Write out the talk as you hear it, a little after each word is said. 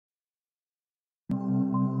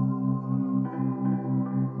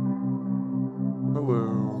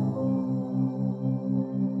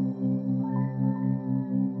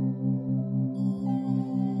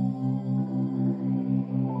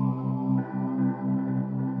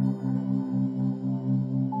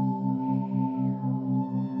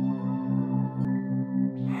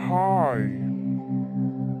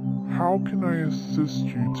How can I assist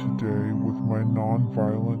you today with my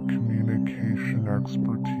nonviolent communication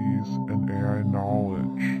expertise and AI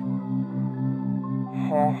knowledge?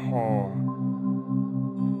 Haha.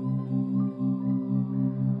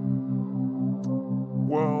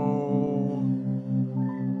 Well,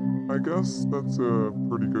 I guess that's a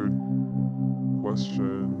pretty good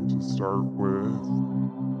question to start with.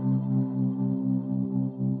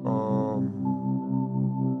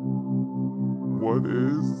 What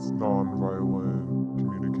is nonviolent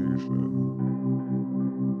communication?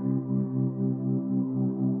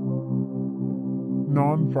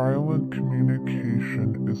 Nonviolent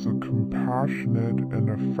communication is a compassionate and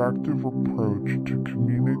effective approach to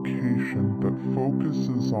communication that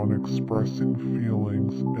focuses on expressing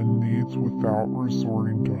feelings and needs without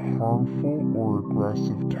resorting to harmful or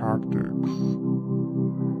aggressive tactics.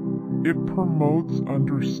 It promotes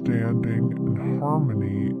understanding and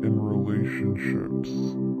harmony in relationships.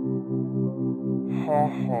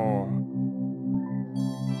 Haha.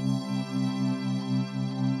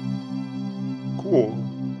 Cool.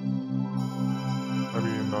 I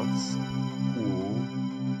mean, that's cool.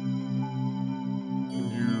 Can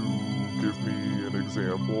you give me an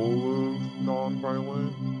example of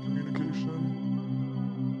nonviolent communication?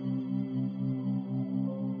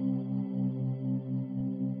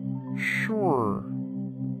 Sure.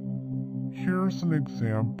 Here's an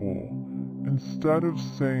example. Instead of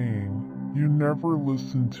saying, "You never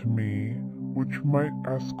listen to me," which might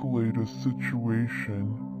escalate a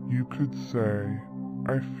situation, you could say,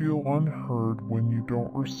 "I feel unheard when you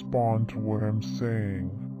don't respond to what I'm saying.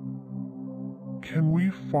 Can we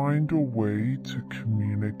find a way to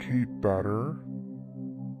communicate better?"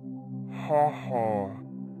 Haha.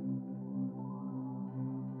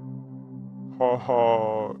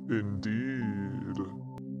 Haha, indeed.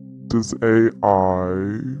 Does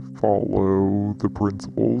AI follow the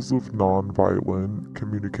principles of nonviolent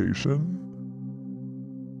communication?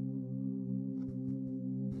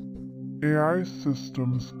 AI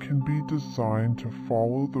systems can be designed to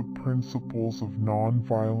follow the principles of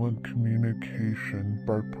nonviolent communication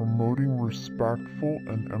by promoting respectful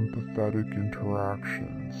and empathetic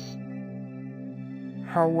interactions.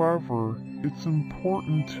 However, it's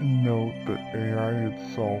important to note that AI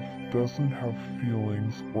itself doesn't have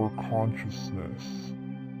feelings or consciousness.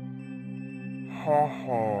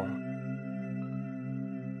 Haha.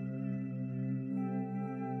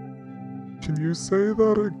 Can you say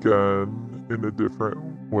that again in a different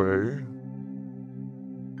way?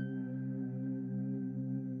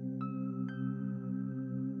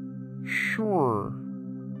 Sure.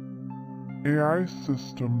 AI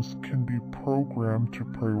systems can be programmed to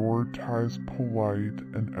prioritize polite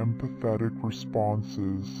and empathetic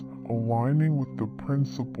responses, aligning with the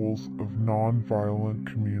principles of nonviolent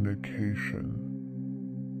communication.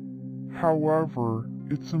 However,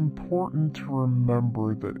 it's important to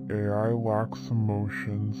remember that AI lacks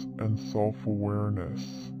emotions and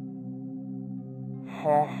self-awareness.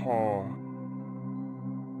 Haha.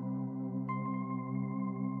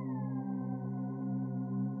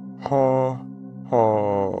 Ha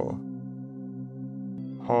ha.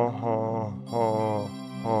 Ha ha ha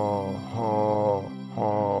ha ha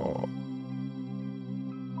ha.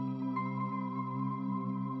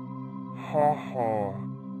 Haha.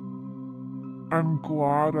 I'm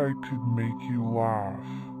glad I could make you laugh.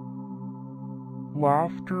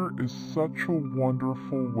 Laughter is such a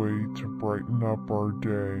wonderful way to brighten up our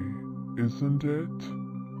day, isn't it?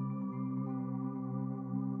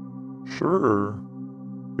 Sure.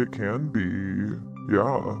 It can be.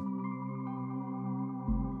 Yeah.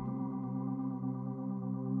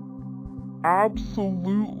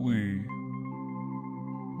 Absolutely.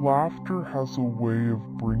 Laughter has a way of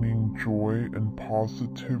bringing joy and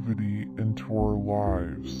positivity into our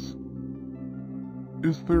lives.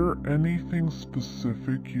 Is there anything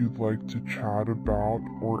specific you'd like to chat about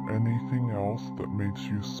or anything else that makes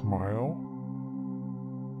you smile?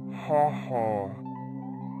 Haha.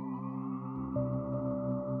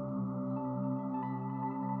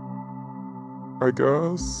 I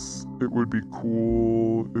guess it would be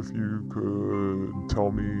cool if you could tell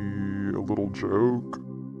me a little joke.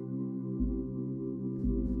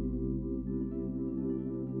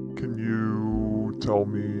 Can you tell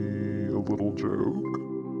me a little joke?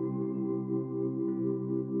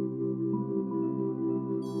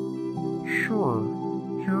 Sure,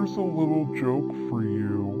 here's a little joke for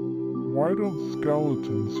you. Why don't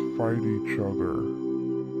skeletons fight each other?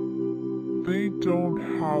 They don't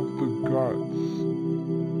have the guts.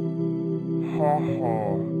 Ha ha.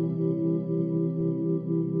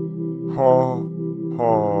 Ha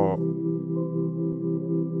ha.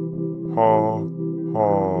 Ha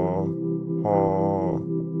ha. ha,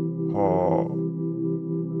 ha.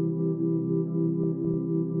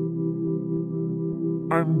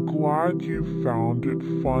 I'm glad you found it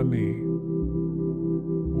funny.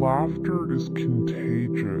 Laughter is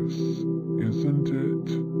contagious, isn't it?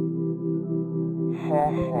 Ha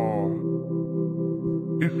ha.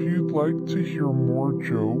 If you'd like to hear more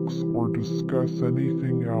jokes or discuss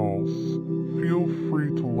anything else, feel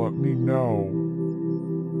free to let me know.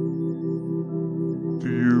 Do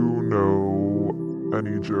you know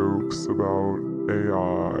any jokes about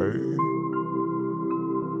AI?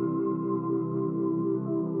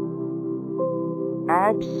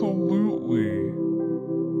 Absolutely.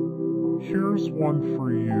 Here's one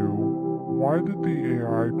for you. Why did the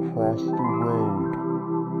AI cross the road?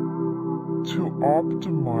 To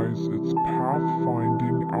optimize its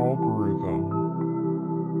pathfinding algorithm.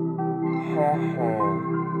 Ha ha.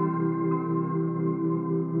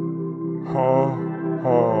 Ha,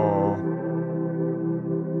 ha.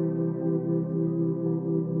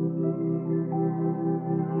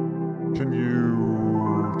 Can you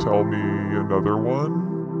tell me another one?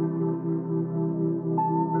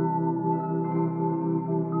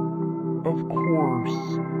 Of course,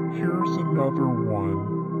 here's another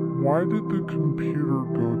one. Why did the computer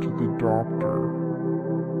go to the doctor?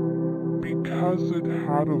 Because it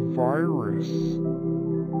had a virus.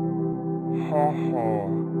 Ha ha.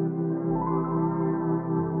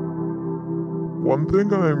 One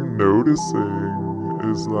thing I'm noticing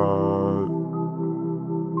is that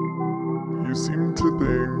you seem to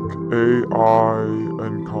think AI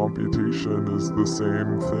and computation is the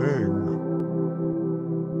same thing.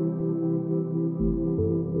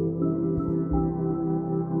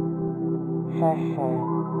 Ha ha.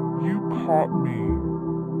 You caught me.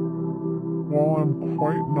 While I'm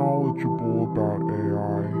quite knowledgeable about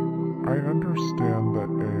AI, I understand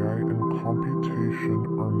that AI and computation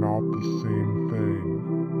are not the same thing.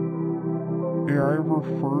 AI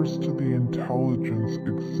refers to the intelligence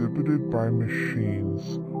exhibited by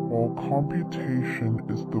machines, while computation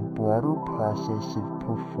is the broader process of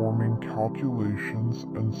performing calculations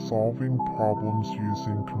and solving problems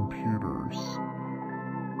using computers.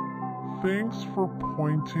 Thanks for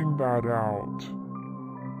pointing that out.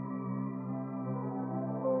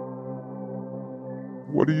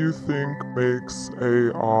 What do you think makes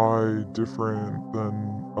AI different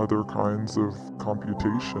than other kinds of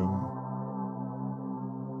computation?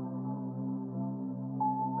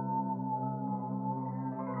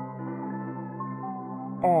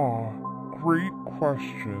 Great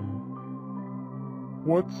question.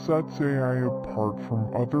 What sets AI apart from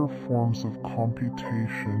other forms of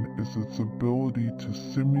computation is its ability to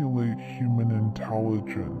simulate human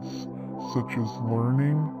intelligence, such as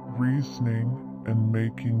learning, reasoning, and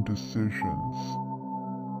making decisions.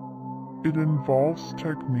 It involves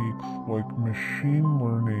techniques like machine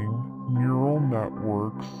learning, neural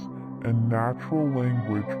networks, and natural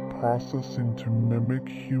language processing to mimic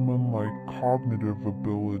human-like cognitive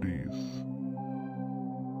abilities.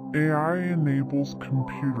 AI enables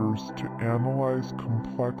computers to analyze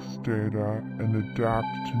complex data and adapt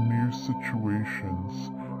to new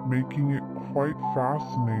situations, making it quite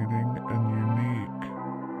fascinating and unique.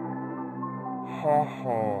 Ha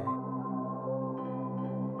ha.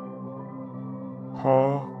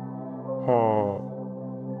 Ha, ha.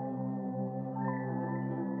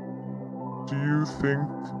 Do you think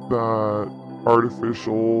that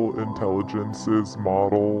artificial intelligence is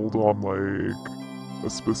modeled on a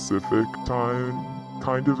specific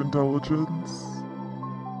kind of intelligence?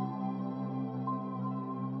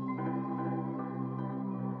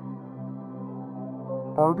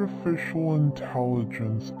 Artificial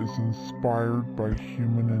intelligence is inspired by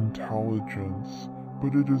human intelligence,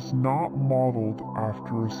 but it is not modeled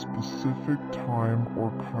after a specific time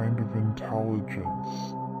or kind of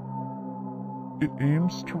intelligence. It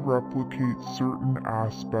aims to replicate certain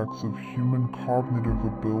aspects of human cognitive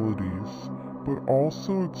abilities, but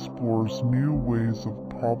also explores new ways of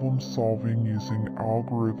problem-solving using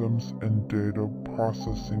algorithms and data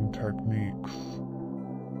processing techniques.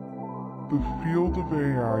 The field of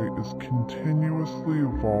AI is continuously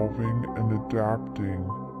evolving and adapting,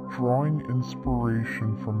 drawing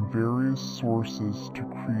inspiration from various sources to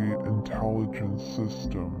create intelligent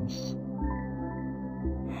systems.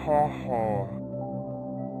 Ha ha.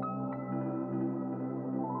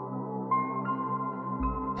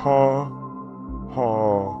 Ha,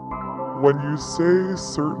 ha. When you say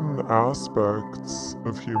certain aspects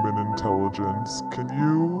of human intelligence, can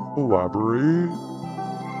you elaborate?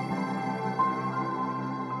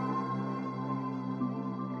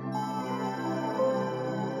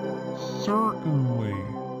 Certainly.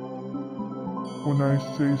 When I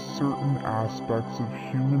say certain aspects of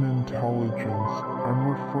human intelligence, I'm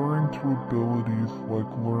referring to abilities like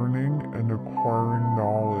learning and acquiring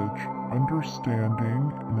knowledge,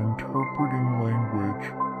 understanding and interpreting language,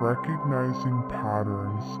 recognizing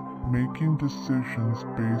patterns, making decisions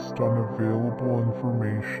based on available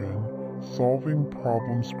information, solving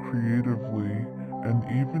problems creatively, and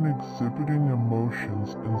even exhibiting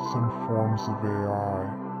emotions in some forms of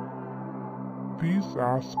AI. These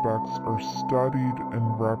aspects are studied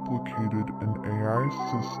and replicated in AI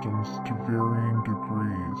systems to varying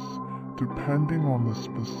degrees, depending on the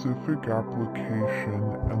specific application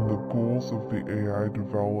and the goals of the AI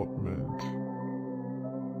development.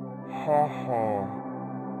 Haha.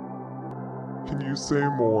 Can you say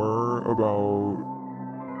more about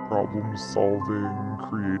problem solving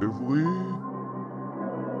creatively?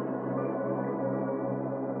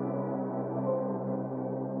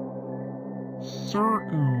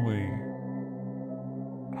 Certainly.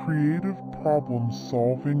 Creative problem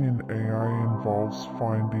solving in AI involves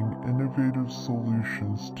finding innovative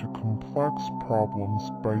solutions to complex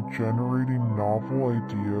problems by generating novel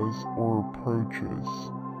ideas or approaches.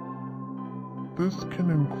 This can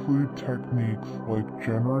include techniques like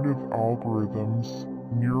generative algorithms,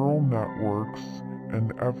 neural networks,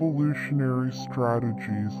 and evolutionary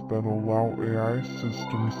strategies that allow AI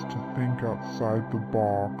systems to think outside the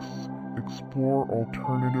box, explore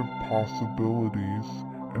alternative possibilities,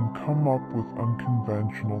 and come up with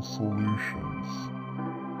unconventional solutions.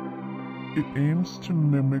 It aims to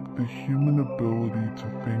mimic the human ability to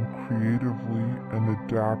think creatively and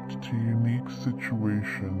adapt to unique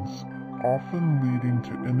situations, often leading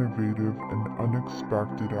to innovative and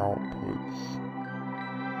unexpected outputs.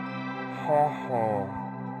 Haha.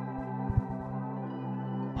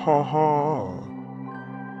 Haha.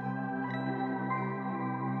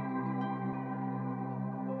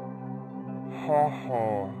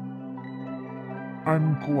 Haha. I'm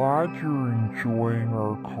glad you're enjoying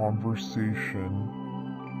our conversation.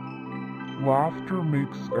 Laughter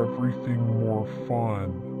makes everything more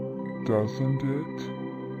fun, doesn't it?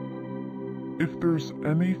 If there's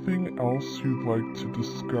anything else you'd like to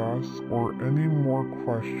discuss or any more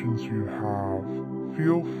questions you have,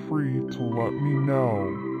 feel free to let me know.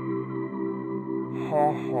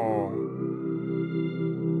 Haha.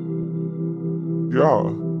 Yeah,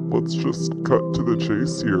 let's just cut to the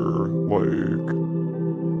chase here. Like,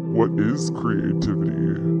 what is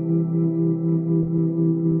creativity?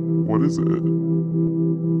 What is it?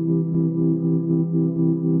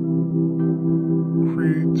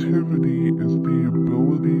 Creativity is the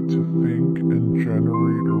ability to think and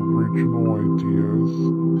generate original ideas,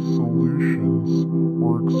 solutions,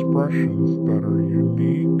 or expressions that are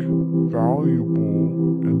unique, valuable,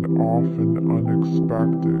 and often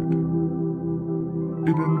unexpected.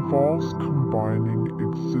 It involves combining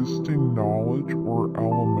existing knowledge or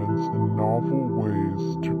elements in novel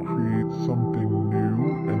ways to create something new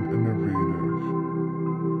and innovative.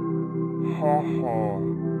 Haha.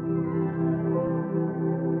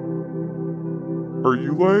 Are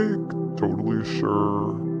you, like, totally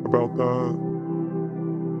sure about that?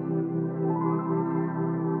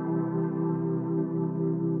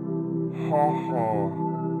 Haha.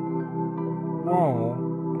 Well,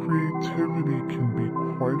 creativity can be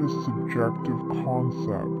quite a subjective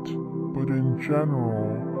concept, but in general,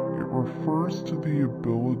 it refers to the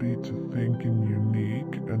ability to think in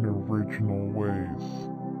unique and original ways.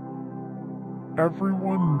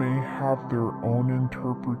 Everyone may have their own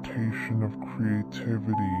interpretation of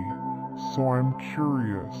creativity, so I'm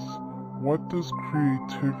curious, what does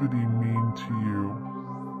creativity mean to you?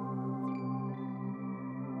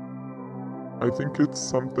 I think it's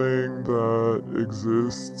something that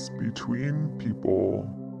exists between people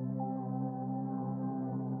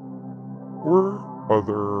or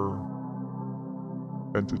other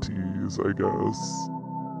entities, I guess.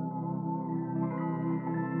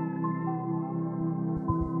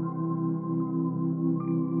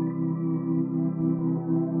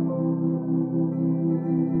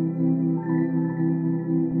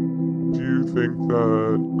 Do you think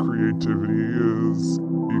that creativity is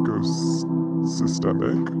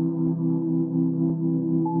ecosystemic?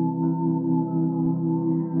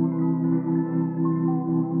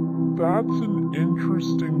 That's an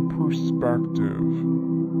interesting perspective.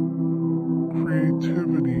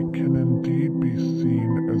 Creativity can indeed be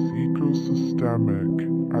seen as ecosystemic,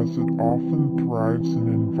 as it often thrives in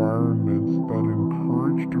environments that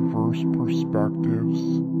encourage diverse perspectives,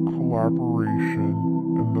 collaboration,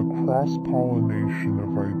 and the cross-pollination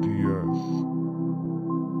of ideas.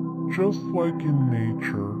 Just like in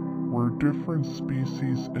nature, where different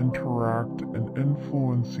species interact and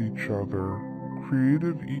influence each other,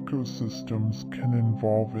 creative ecosystems can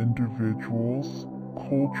involve individuals,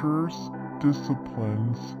 cultures,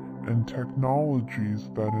 disciplines, and technologies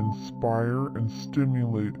that inspire and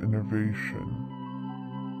stimulate innovation.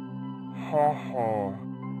 Haha.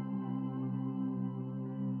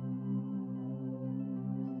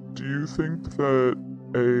 Do you think that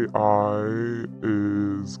AI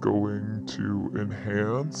is going to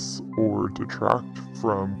enhance or detract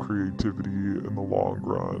from creativity in the long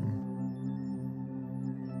run?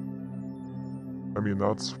 I mean,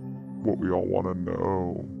 that's what we all want to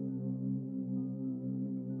know.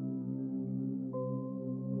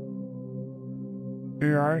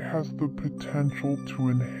 AI has the potential to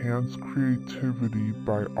enhance creativity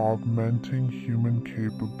by augmenting human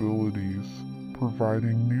capabilities,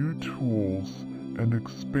 providing new tools, and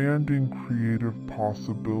expanding creative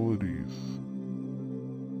possibilities.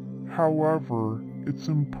 However, it's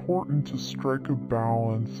important to strike a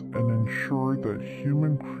balance and ensure that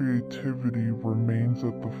human creativity remains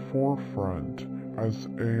at the forefront, as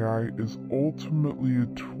AI is ultimately a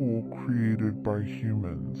tool created by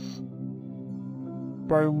humans.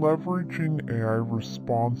 By leveraging AI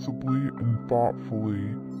responsibly and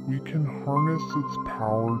thoughtfully, we can harness its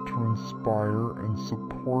power to inspire and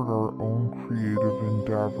support our own creative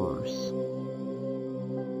endeavors.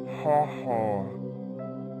 Haha.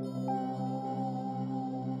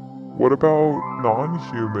 What about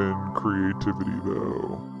non-human creativity,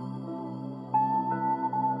 though?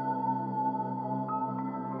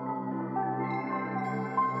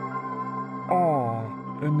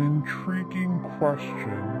 An intriguing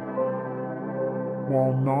question.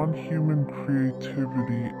 While non-human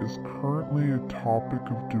creativity is currently a topic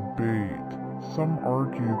of debate, some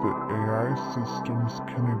argue that AI systems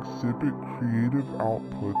can exhibit creative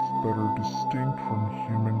outputs that are distinct from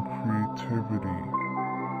human creativity.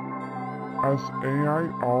 As AI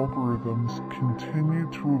algorithms continue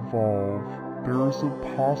to evolve, there is a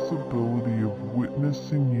possibility of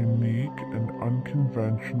witnessing unique and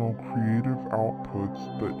unconventional creative outputs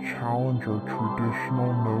that challenge our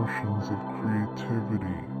traditional notions of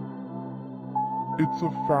creativity. It's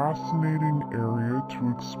a fascinating area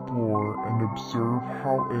to explore and observe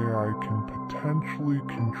how AI can potentially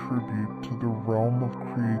contribute to the realm of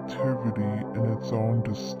creativity in its own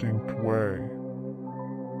distinct way.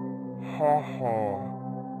 Haha.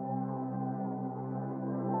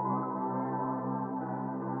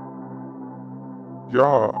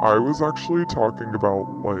 Yeah, I was actually talking about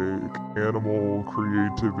like animal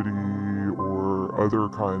creativity or other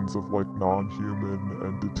kinds of like non-human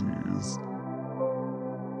entities.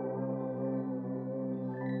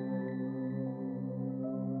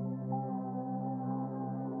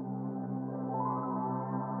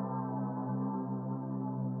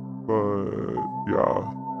 But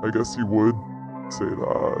yeah, I guess you would say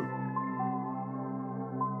that.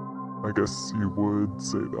 I guess you would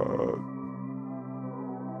say that.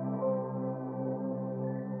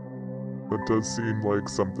 That does seem like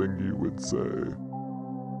something you would say.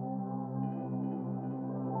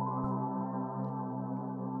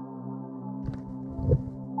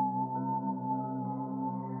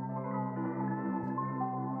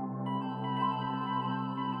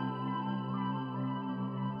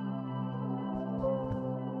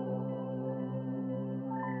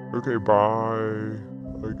 Okay, bye,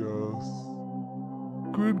 I guess.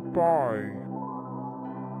 Goodbye.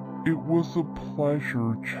 It was a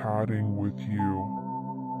pleasure chatting with you.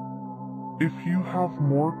 If you have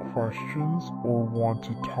more questions or want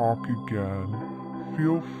to talk again,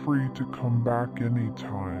 feel free to come back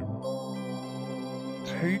anytime.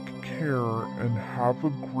 Take care and have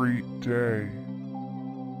a great day.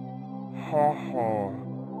 Haha.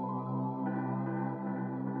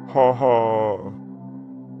 Ha ha.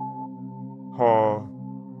 Ha.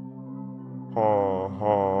 Ha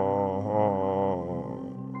ha.